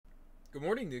Good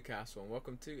morning, Newcastle, and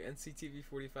welcome to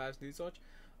NCTV45's Newswatch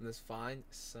on this fine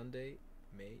Sunday,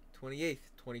 May 28th,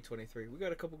 2023. We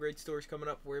got a couple great stories coming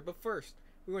up for you, but first,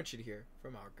 we want you to hear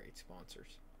from our great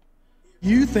sponsors.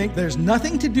 You think there's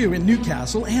nothing to do in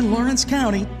Newcastle and Lawrence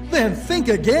County? Then think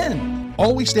again.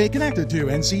 Always stay connected to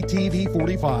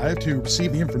NCTV45 to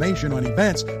receive the information on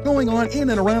events going on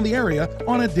in and around the area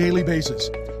on a daily basis.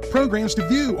 Programs to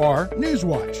view are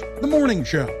Newswatch, The Morning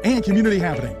Show, and Community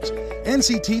Happenings.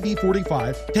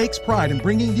 NCTV45 takes pride in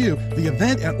bringing you the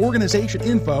event and organization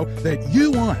info that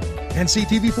you want.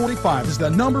 NCTV45 is the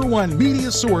 #1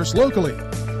 media source locally.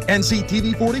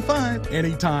 NCTV45,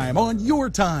 anytime on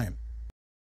your time.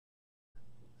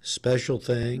 Special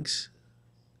thanks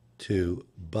to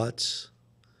Butts,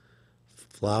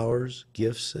 Flowers,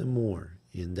 Gifts, and More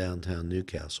in downtown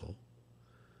Newcastle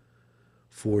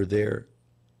for their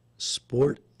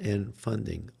support and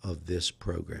funding of this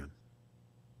program.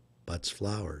 Butts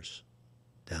Flowers,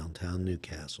 downtown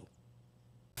Newcastle.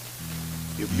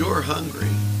 If you're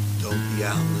hungry, don't be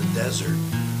out in the desert.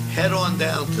 Head on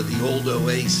down to the old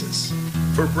Oasis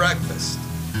for breakfast.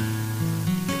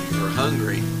 If you're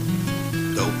hungry,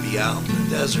 don't be out in the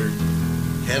desert.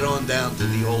 Head on down to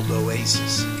the old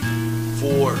Oasis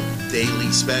for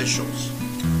daily specials.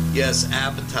 Yes,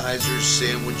 appetizers,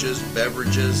 sandwiches,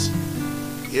 beverages.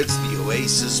 It's the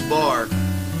Oasis Bar,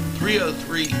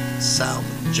 303 South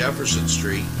Jefferson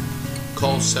Street.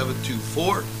 Call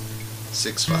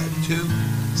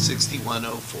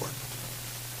 724-652-6104.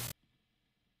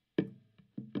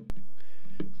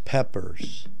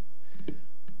 Peppers,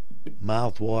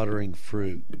 mouth-watering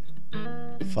fruit,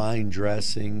 fine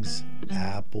dressings,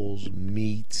 apples,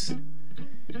 meats.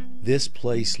 This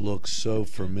place looks so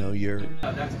familiar.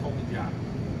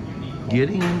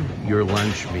 Getting your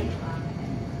lunch meat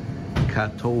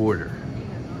cut to order.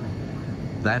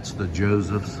 That's the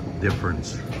Joseph's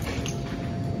difference.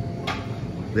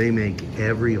 They make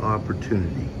every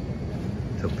opportunity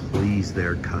to please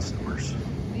their customers.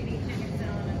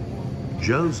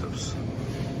 Joseph's.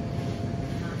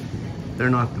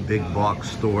 They're not the big box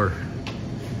store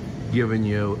giving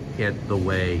you it the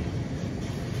way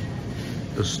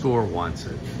the store wants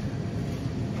it.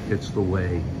 It's the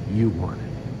way you want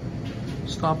it.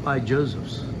 Stop by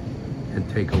Joseph's and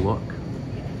take a look.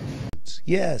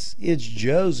 Yes, it's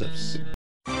Joseph's.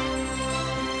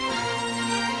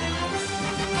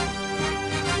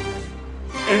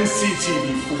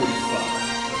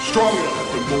 NCTV45, strong enough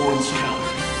for Lawrence County.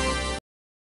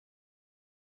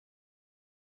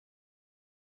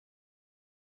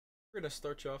 We're going to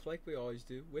start you off like we always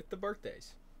do with the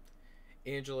birthdays.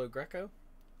 Angelo Greco,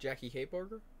 Jackie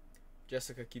Haybarger,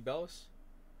 Jessica Kibelis,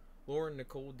 Lauren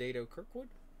Nicole Dado Kirkwood,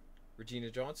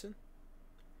 Regina Johnson,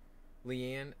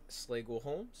 Leanne Slagle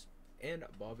Holmes, and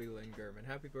Bobby Lynn Gurman.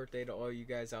 Happy birthday to all you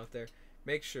guys out there.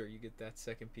 Make sure you get that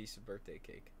second piece of birthday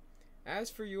cake.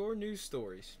 As for your news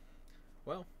stories,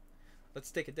 well, let's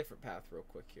take a different path real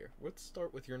quick here. Let's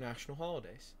start with your national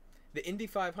holidays. The Indy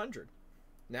 500,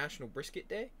 National Brisket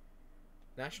Day,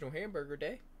 National Hamburger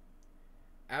Day,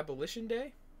 Abolition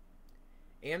Day,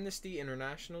 Amnesty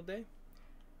International Day,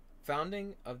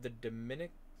 Founding of the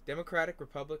Democratic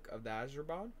Republic of the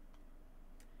Azerbaijan,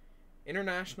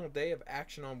 International Day of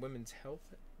Action on Women's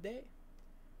Health Day,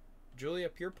 Julia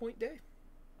Pierpoint Day,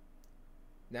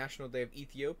 National Day of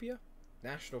Ethiopia,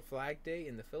 National Flag Day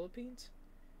in the Philippines,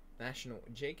 National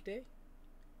Jake Day,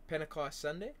 Pentecost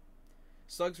Sunday,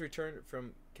 Slugs Return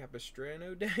from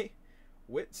Capistrano Day,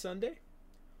 Whit Sunday,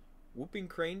 Whooping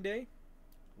Crane Day,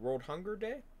 World Hunger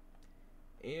Day,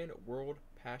 and World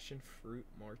Passion Fruit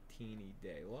Martini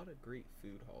Day. A lot of great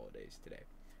food holidays today.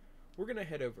 We're going to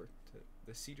head over to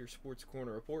the Cedar Sports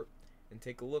Corner Report and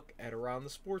take a look at around the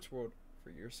sports world for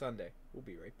your Sunday. We'll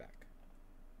be right back.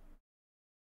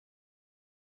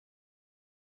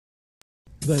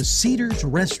 The Cedars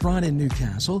Restaurant in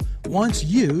Newcastle wants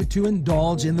you to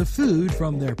indulge in the food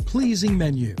from their pleasing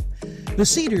menu. The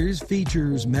Cedars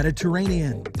features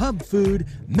Mediterranean, pub food,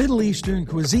 Middle Eastern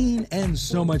cuisine, and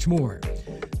so much more.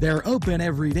 They're open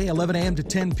every day, 11 a.m. to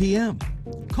 10 p.m.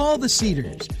 Call the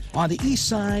Cedars on the east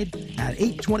side at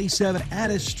 827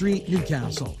 Addis Street,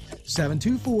 Newcastle.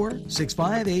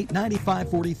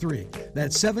 724-658-9543.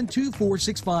 That's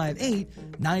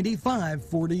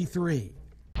 724-658-9543.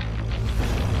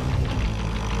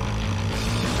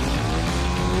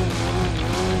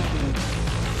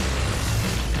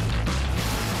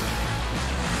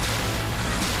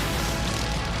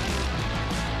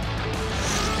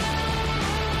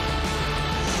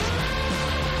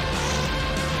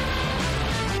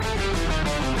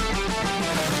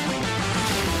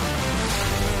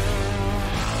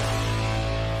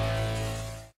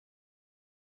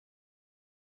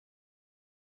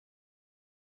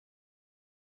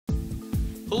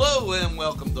 Hello and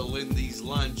welcome to Lindy's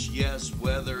Lunch. Yes,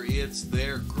 whether it's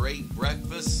their great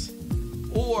breakfast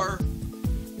or,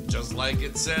 just like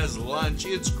it says, lunch,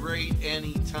 it's great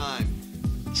anytime.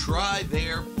 Try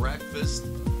their breakfast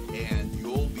and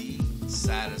you'll be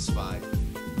satisfied.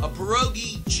 A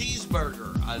pierogi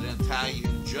cheeseburger, an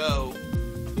Italian Joe,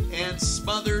 and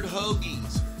smothered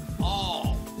hoagies,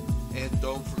 all. And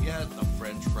don't forget the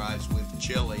French fries with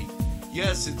chili.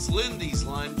 Yes, it's Lindy's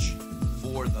Lunch.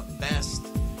 For the best,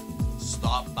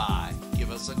 stop by.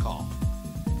 Give us a call.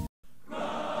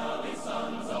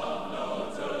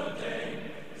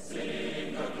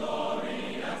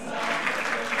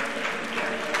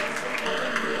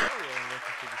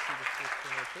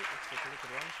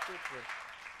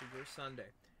 For your Sunday.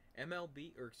 The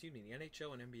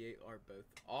NHL and NBA are both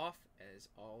off, as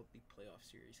all the playoff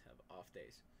series have off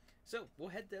days. So we'll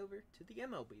head over to the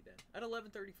MLB then. At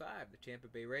 11:35, the Tampa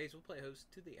Bay Rays will play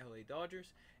host to the LA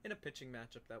Dodgers in a pitching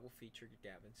matchup that will feature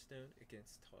Gavin Stone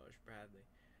against Taj Bradley.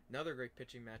 Another great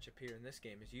pitching matchup here in this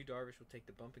game is Yu Darvish will take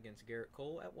the bump against Garrett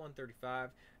Cole at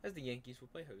 1:35, as the Yankees will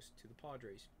play host to the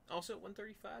Padres. Also at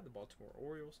 1:35, the Baltimore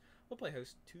Orioles will play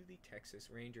host to the Texas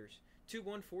Rangers. 2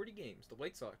 1:40 games. The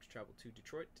White Sox travel to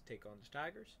Detroit to take on the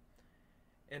Tigers.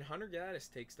 And Hunter Gaddis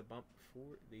takes the bump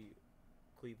for the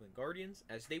Cleveland Guardians,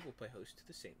 as they will play host to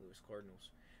the St. Louis Cardinals.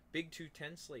 Big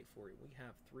 2-10 slate for you. We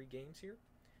have 3 games here.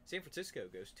 San Francisco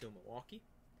goes to Milwaukee.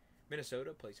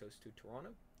 Minnesota plays host to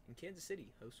Toronto. And Kansas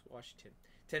City hosts Washington.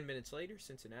 10 minutes later,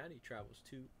 Cincinnati travels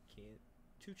to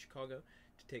Chicago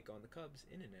to take on the Cubs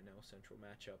in an NL Central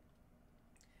matchup.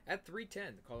 At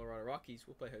 3:10, the Colorado Rockies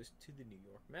will play host to the New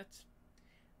York Mets.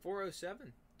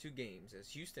 4:07, 2 games,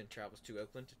 as Houston travels to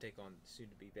Oakland to take on the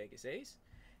soon-to-be Vegas A's,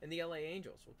 and the LA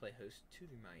Angels will play host to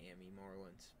the Miami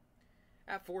Marlins.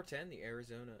 At 4:10, the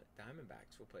Arizona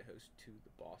Diamondbacks will play host to the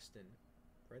Boston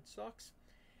Red Sox,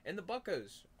 and the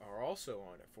Buccos are also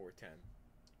on at 4:10,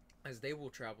 as they will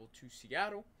travel to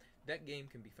Seattle. That game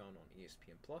can be found on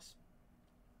ESPN+,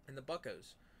 and the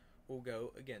Buccos will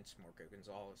go against Marco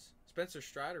Gonzalez. Spencer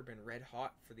Strider been red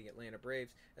hot for the Atlanta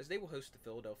Braves, as they will host the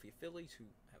Philadelphia Phillies, who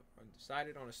have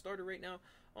undecided on a starter right now,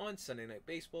 on Sunday Night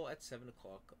Baseball at 7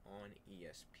 o'clock on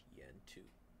ESPN2.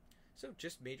 So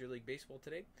just Major League Baseball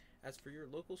today. As for your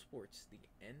local sports, the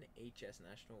NFHS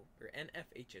National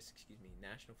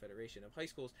Federation of High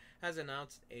Schools has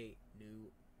announced a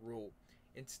new rule.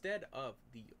 Instead of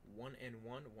the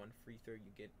 1-and-1, one free throw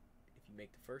you get if you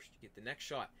make the first, you get the next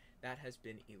shot. That has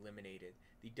been eliminated.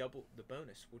 The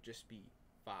bonus will just be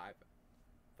 5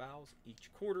 fouls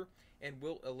each quarter, and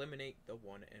will eliminate the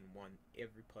 1-and-1.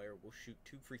 Every player will shoot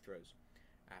 2 free throws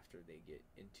after they get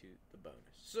into the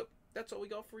bonus. So that's all we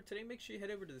got for today. Make sure you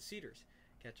head over to the Cedars,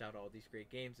 catch out all these great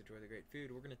games, enjoy the great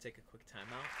food. We're going to take a quick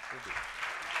time out. We'll be back.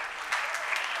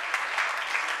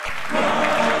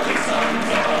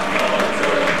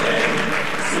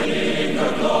 Sing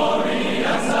the glory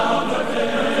and sound the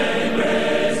fame,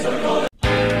 raise the golden.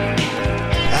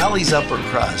 Alley's Upper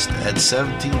Crust at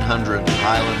 1700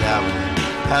 Highland Avenue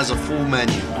has a full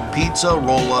menu: pizza,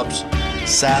 roll-ups,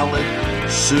 salad,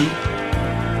 soup,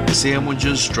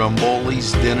 sandwiches,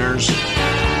 strombolis, dinners.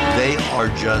 They are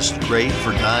just great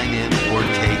for dine-in or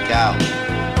take-out.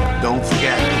 Don't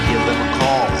forget to give them a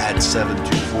call at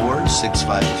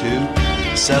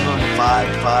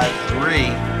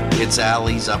 724-652-7553. It's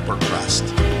Alley's Upper Crust.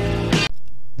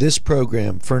 This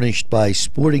program furnished by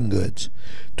Sporting Goods,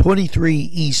 23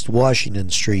 East Washington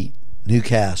Street,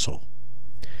 Newcastle.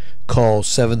 Call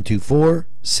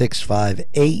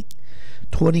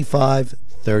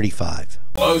 724-658-2535.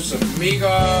 Los Amigos!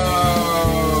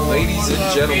 Ladies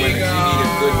and gentlemen, if you need a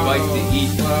good bite to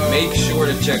eat, make sure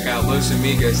to check out Los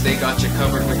Amigos. They got you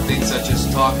covered with things such as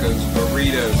tacos,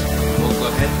 burritos,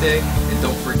 molcajete, and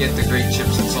don't forget the great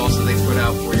chips and salsa they put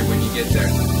out for you when you get there.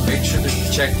 Make sure to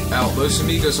check out Los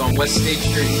Amigos on West State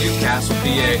Street, Newcastle,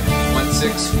 PA,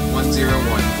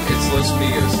 16101. It's Los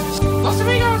Amigos. Los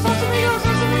Amigos! Los Amigos! Los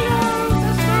Amigos!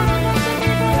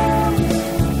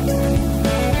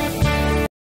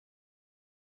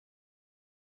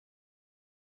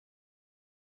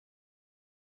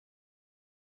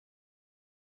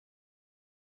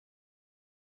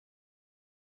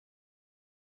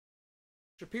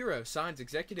 Shapiro signs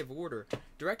executive order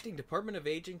directing Department of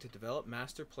Aging to develop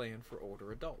master plan for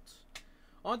older adults.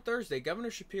 On Thursday, Governor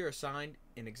Shapiro signed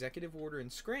an executive order in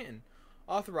Scranton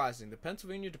authorizing the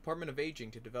Pennsylvania Department of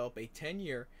Aging to develop a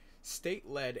 10-year,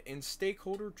 state-led and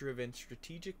stakeholder-driven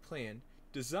strategic plan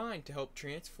designed to help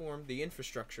transform the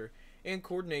infrastructure and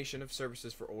coordination of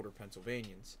services for older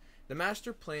Pennsylvanians. The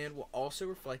master plan will also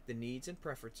reflect the needs and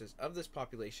preferences of this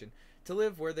population to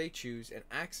live where they choose and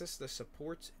access the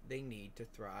supports they need to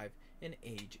thrive and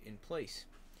age in place.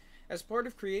 As part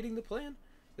of creating the plan,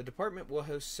 the department will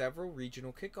host several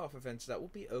regional kickoff events that will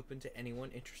be open to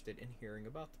anyone interested in hearing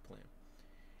about the plan.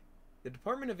 The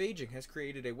Department of Aging has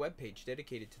created a webpage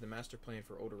dedicated to the Master Plan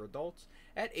for Older Adults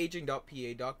at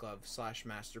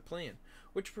aging.pa.gov/masterplan,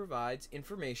 which provides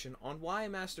information on why a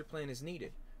master plan is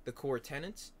needed, the core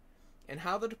tenets, and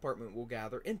how the department will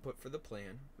gather input for the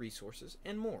plan, resources,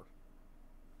 and more.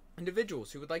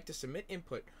 Individuals who would like to submit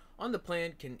input on the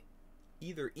plan can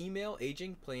either email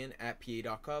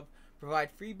agingplan@pa.gov,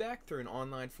 provide feedback through an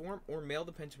online form, or mail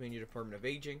the Pennsylvania Department of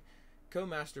Aging,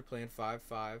 Co-Master Plan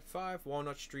 555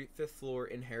 Walnut Street, 5th floor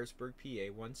in Harrisburg, PA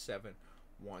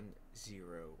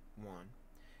 17101.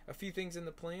 A few things in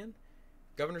the plan.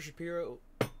 Governor Shapiro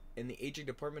and the Aging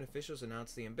Department officials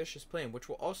announced the ambitious plan, which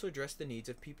will also address the needs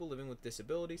of people living with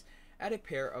disabilities at a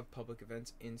pair of public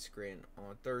events in Scranton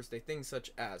on Thursday. Things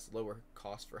such as lower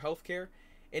costs for health care,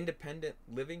 independent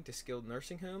living to skilled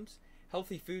nursing homes,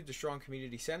 healthy food to strong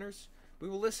community centers. We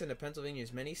will listen to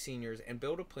Pennsylvania's many seniors and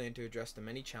build a plan to address the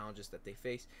many challenges that they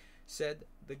face, said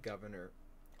the governor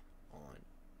on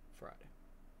Friday.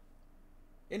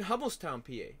 In Hummelstown,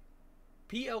 PA,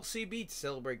 PLCB to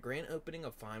celebrate grand opening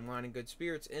of Fine Wine and Good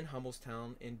Spirits in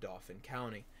Hummelstown in Dauphin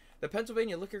County. The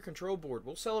Pennsylvania Liquor Control Board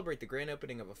will celebrate the grand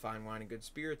opening of a Fine Wine and Good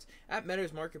Spirits at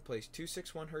Meadows Marketplace,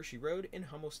 261 Hershey Road in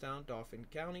Hummelstown, Dauphin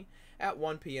County at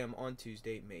 1 p.m. on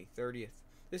Tuesday, May 30th.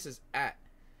 This is at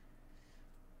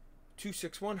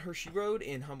 261 Hershey Road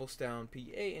in Hummelstown,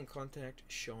 PA, and contact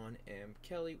Sean M.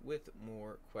 Kelly with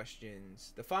more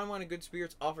questions. The Fine Wine and Good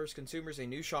Spirits offers consumers a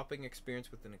new shopping experience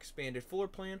with an expanded floor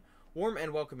plan, warm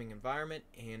and welcoming environment,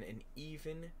 and an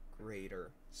even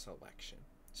greater selection.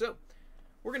 So,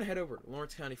 we're going to head over to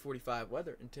Lawrence County 45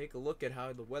 weather and take a look at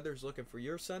how the weather's looking for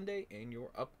your Sunday and your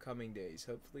upcoming days.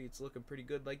 Hopefully it's looking pretty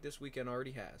good like this weekend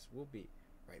already has. We'll be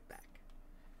right back.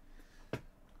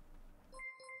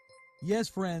 Yes,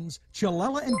 friends,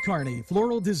 Chalella & Carney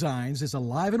Floral Designs is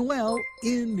alive and well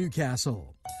in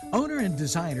Newcastle. Owner and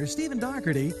designer Stephen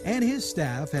Doherty and his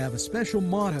staff have a special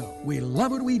motto: we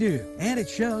love what we do, and it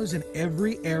shows in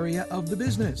every area of the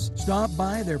business. Stop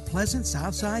by their pleasant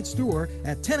Southside store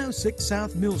at 1006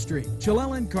 South Mill Street.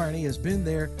 Chalella & Carney has been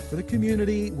there for the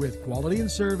community with quality and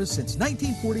service since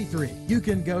 1943. You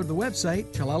can go to the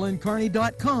website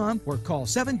chalellaandcarney.com or call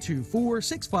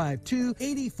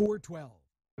 724-652-8412.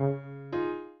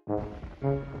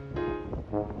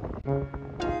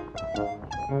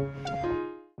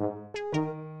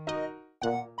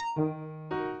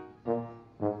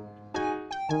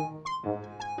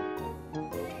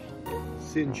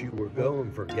 Since you were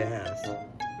going for gas,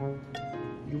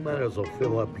 you might as well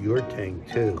fill up your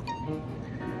tank too.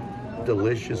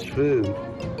 Delicious food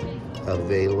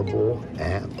available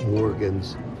at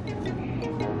Morgan's.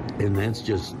 And that's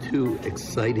just two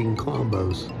exciting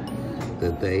combos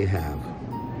that they have.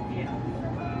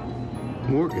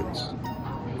 Morgan's,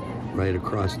 right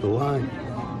across the line.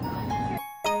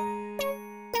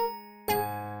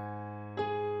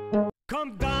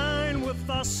 Come dine with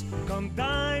us, come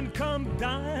dine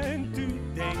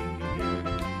today.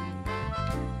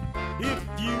 If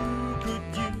you could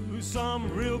use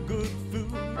some real good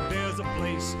food, there's a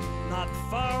place not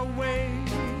far away.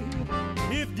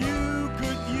 If you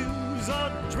could use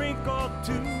a drink or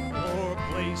two, or a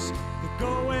place to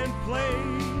go and play,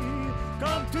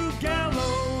 come to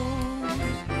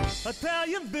Gallows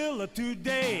Italian Villa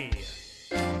today.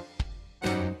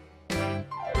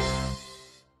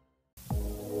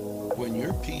 When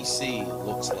your PC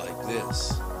looks like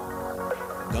this,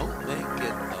 don't make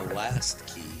it a last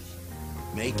key.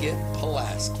 Make it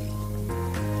Pulaski.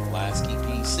 Pulaski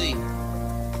PC.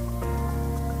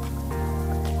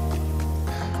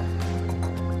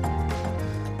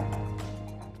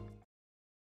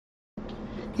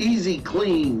 Easy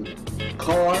Clean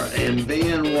Car and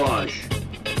Van Wash,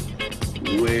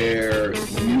 where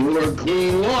your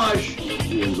clean wash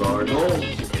is our goal.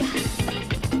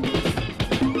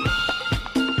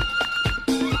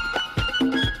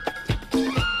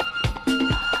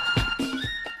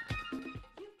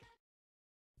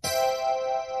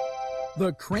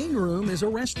 The Crane Room is a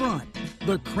restaurant.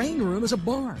 The Crane Room is a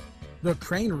bar. The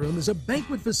Crane Room is a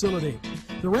banquet facility.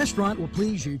 The restaurant will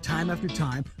please you time after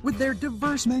time with their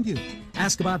diverse menu.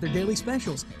 Ask about their daily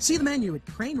specials. See the menu at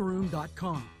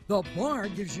craneroom.com. The bar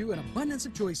gives you an abundance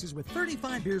of choices with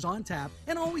 35 beers on tap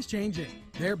and always changing.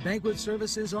 Their banquet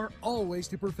services are always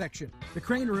to perfection. The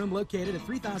Crane Room, located at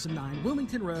 3009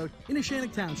 Wilmington Road in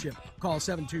Neshannock Township. Call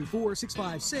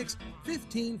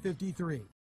 724-656-1553.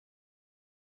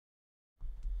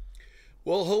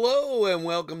 Well, hello and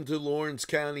welcome to Lawrence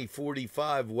County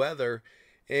 45 weather.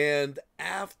 And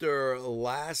after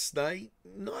last night,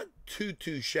 not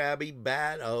too shabby,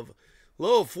 bad of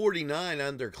low of 49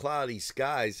 under cloudy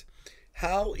skies.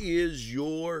 How is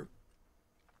your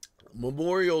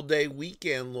Memorial Day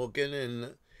weekend looking?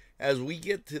 And as we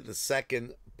get to the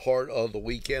second part of the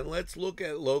weekend, let's look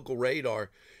at local radar.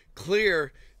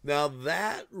 Clear. Now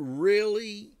that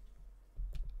really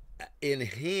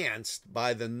enhanced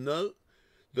by the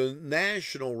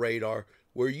national radar,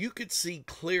 where you could see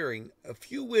clearing, a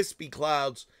few wispy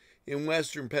clouds in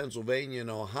western Pennsylvania and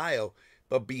Ohio,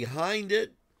 but behind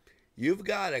it, you've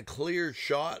got a clear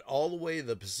shot all the way to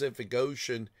the Pacific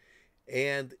Ocean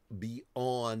and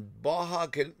beyond. Baja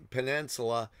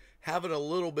Peninsula having a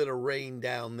little bit of rain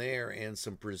down there and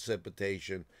some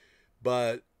precipitation,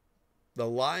 but the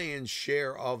lion's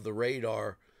share of the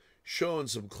radar showing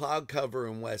some cloud cover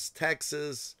in West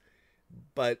Texas,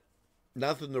 but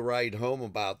nothing to write home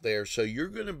about there. So you're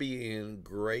going to be in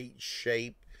great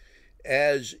shape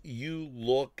as you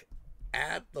look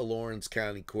at the Lawrence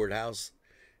County Courthouse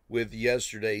with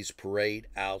yesterday's parade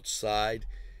outside.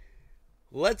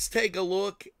 Let's take a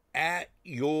look at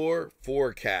your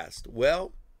forecast.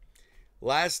 Well,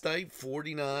 last night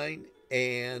 49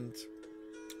 and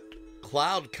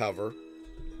cloud cover.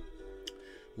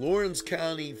 Lawrence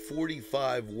County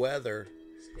 45 weather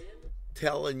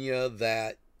telling you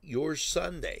that your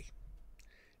Sunday,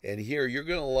 and here you're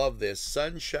going to love this,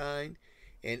 sunshine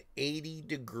and 80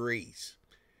 degrees.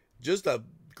 Just a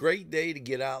great day to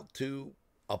get out to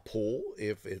a pool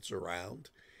if it's around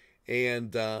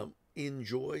and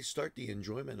start the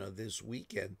enjoyment of this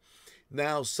weekend.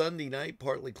 Now, Sunday night,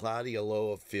 partly cloudy, a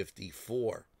low of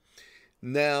 54.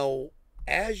 Now,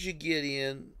 as you get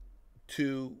in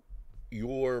to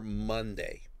your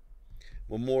Monday,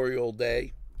 Memorial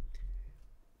Day,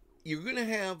 you're going to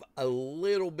have a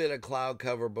little bit of cloud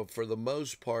cover, but for the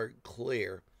most part,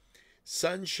 clear.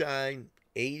 Sunshine,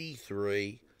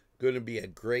 83. Going to be a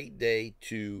great day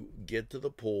to get to the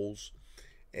pools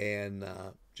and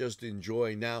just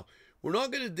enjoy. Now, we're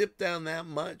not going to dip down that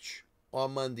much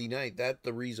on Monday night. That's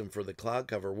the reason for the cloud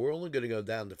cover. We're only going to go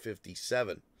down to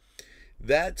 57.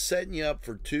 That's setting you up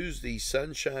for Tuesday.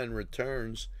 Sunshine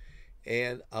returns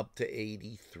and up to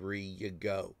 83 you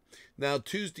go. Now,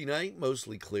 Tuesday night,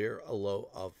 mostly clear, a low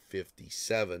of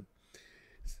 57.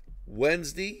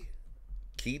 Wednesday,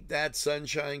 keep that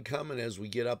sunshine coming as we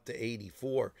get up to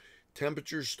 84.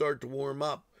 Temperatures start to warm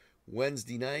up.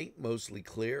 Wednesday night, mostly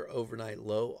clear, overnight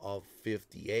low of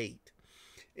 58.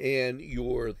 And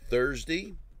your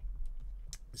Thursday,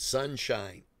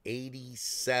 sunshine,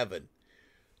 87.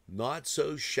 Not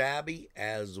so shabby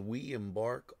as we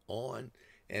embark on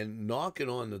and knocking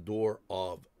on the door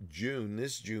of June,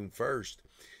 this June 1st.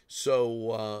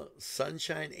 So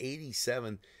sunshine,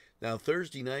 87. Now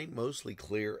Thursday night, mostly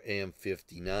clear and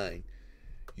 59.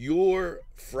 Your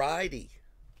Friday,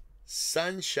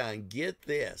 sunshine, get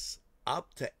this,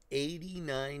 up to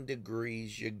 89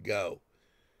 degrees you go.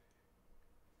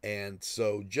 And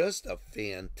so just a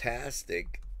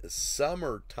fantastic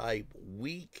summer type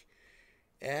week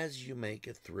as you make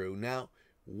it through. Now,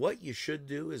 what you should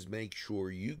do is make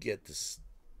sure you get to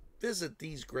visit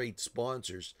these great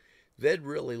sponsors. They'd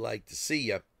really like to see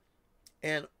you.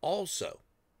 And also,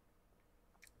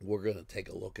 we're going to take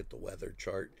a look at the weather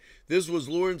chart. This was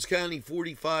Lawrence County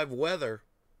 45 weather.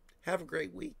 Have a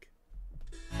great week.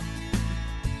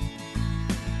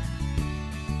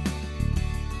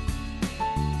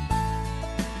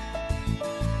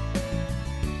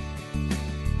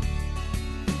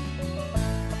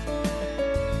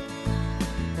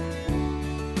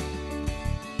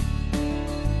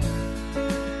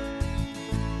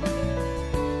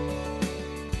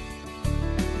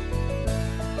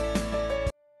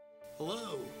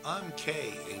 I'm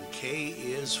Kay, and K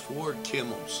is for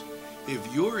Kimmel's.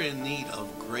 If you're in need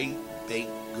of great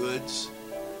baked goods,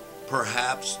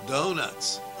 perhaps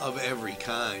donuts of every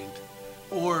kind,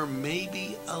 or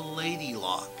maybe a lady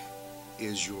lock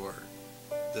is your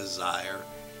desire,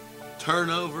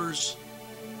 turnovers,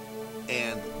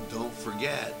 and don't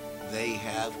forget, they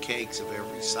have cakes of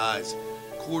every size,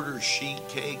 quarter sheet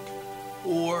cake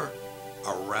or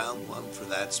a round one for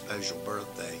that special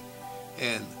birthday.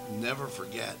 And never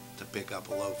forget to pick up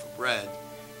a loaf of bread.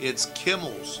 It's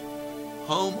Kimmel's,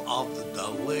 home of the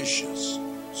delicious,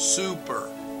 super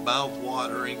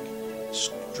mouth-watering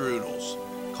strudels.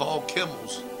 Call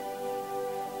Kimmel's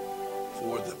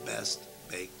for the best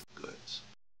baked goods.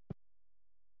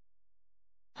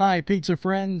 Hi, pizza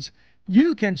friends.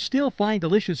 You can still find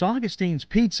delicious Augustine's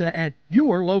Pizza at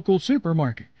your local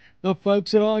supermarket. The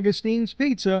folks at Augustine's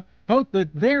Pizza hope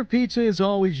that their pizza is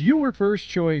always your first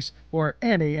choice for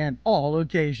any and all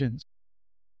occasions.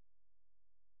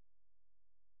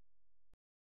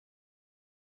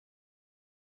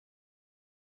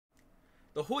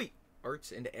 The Hoyt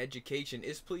Arts and Education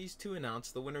is pleased to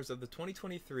announce the winners of the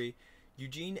 2023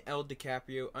 Eugene L.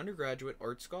 DiCaprio Undergraduate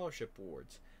Art Scholarship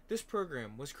Awards. This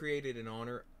program was created in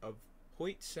honor of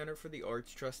Hoyt Center for the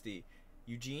Arts trustee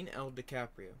Eugene L.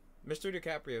 DiCaprio. Mr.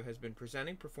 DiCaprio has been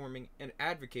presenting, performing, and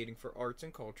advocating for arts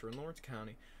and culture in Lawrence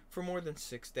County for more than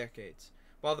 6 decades.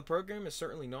 While the program is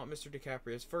certainly not Mr.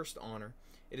 DiCaprio's first honor,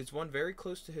 it is one very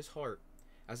close to his heart,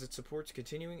 as it supports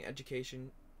continuing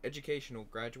educational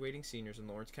graduating seniors in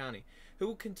Lawrence County who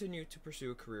will continue to pursue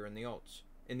a career in the arts.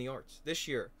 This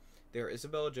year, there are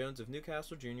Isabella Jones of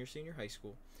Newcastle Junior Senior High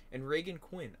School and Reagan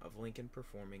Quinn of Lincoln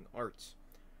Performing Arts.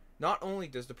 Not only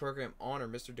does the program honor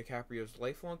Mr. DiCaprio's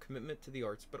lifelong commitment to the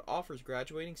arts, but offers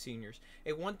graduating seniors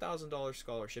a $1,000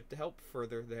 scholarship to help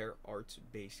further their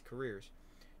arts-based careers.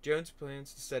 Jones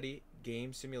plans to study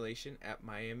game simulation at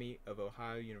Miami of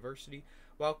Ohio University,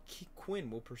 while Quinn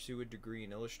will pursue a degree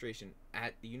in illustration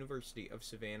at the University of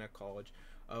Savannah College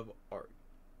of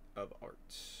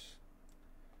Arts.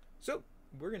 So,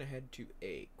 we're going to head to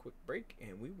a quick break,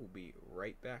 and we will be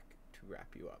right back to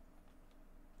wrap you up.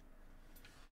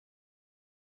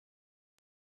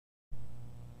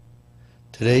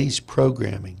 Today's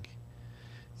programming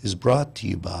is brought to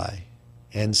you by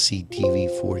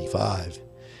NCTV45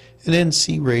 and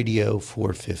NC Radio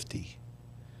 450,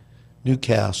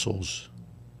 Newcastle's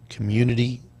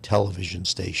community television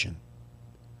station.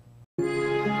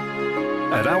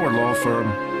 At our law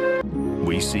firm,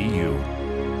 we see you.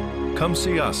 Come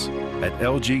see us at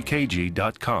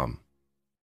lgkg.com.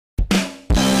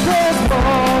 There's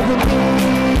more than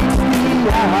meets the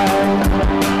eye.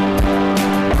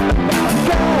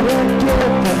 Gotta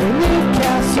get the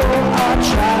Newcastle I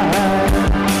try.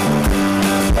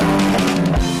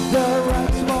 The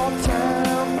right small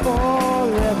town for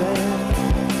living.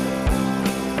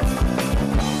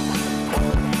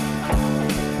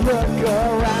 Look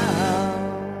around.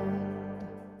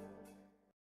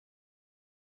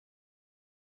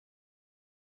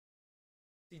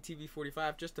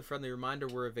 NCTV45, just a friendly reminder,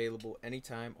 we're available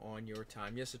anytime on your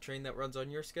time. Yes, a train that runs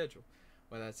on your schedule.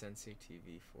 Well, that's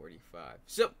NCTV45.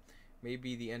 So,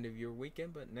 maybe the end of your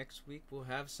weekend, but next week we'll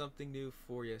have something new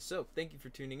for you. So, thank you for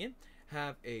tuning in.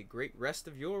 Have a great rest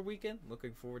of your weekend.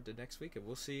 Looking forward to next week, and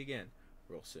we'll see you again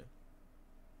real soon.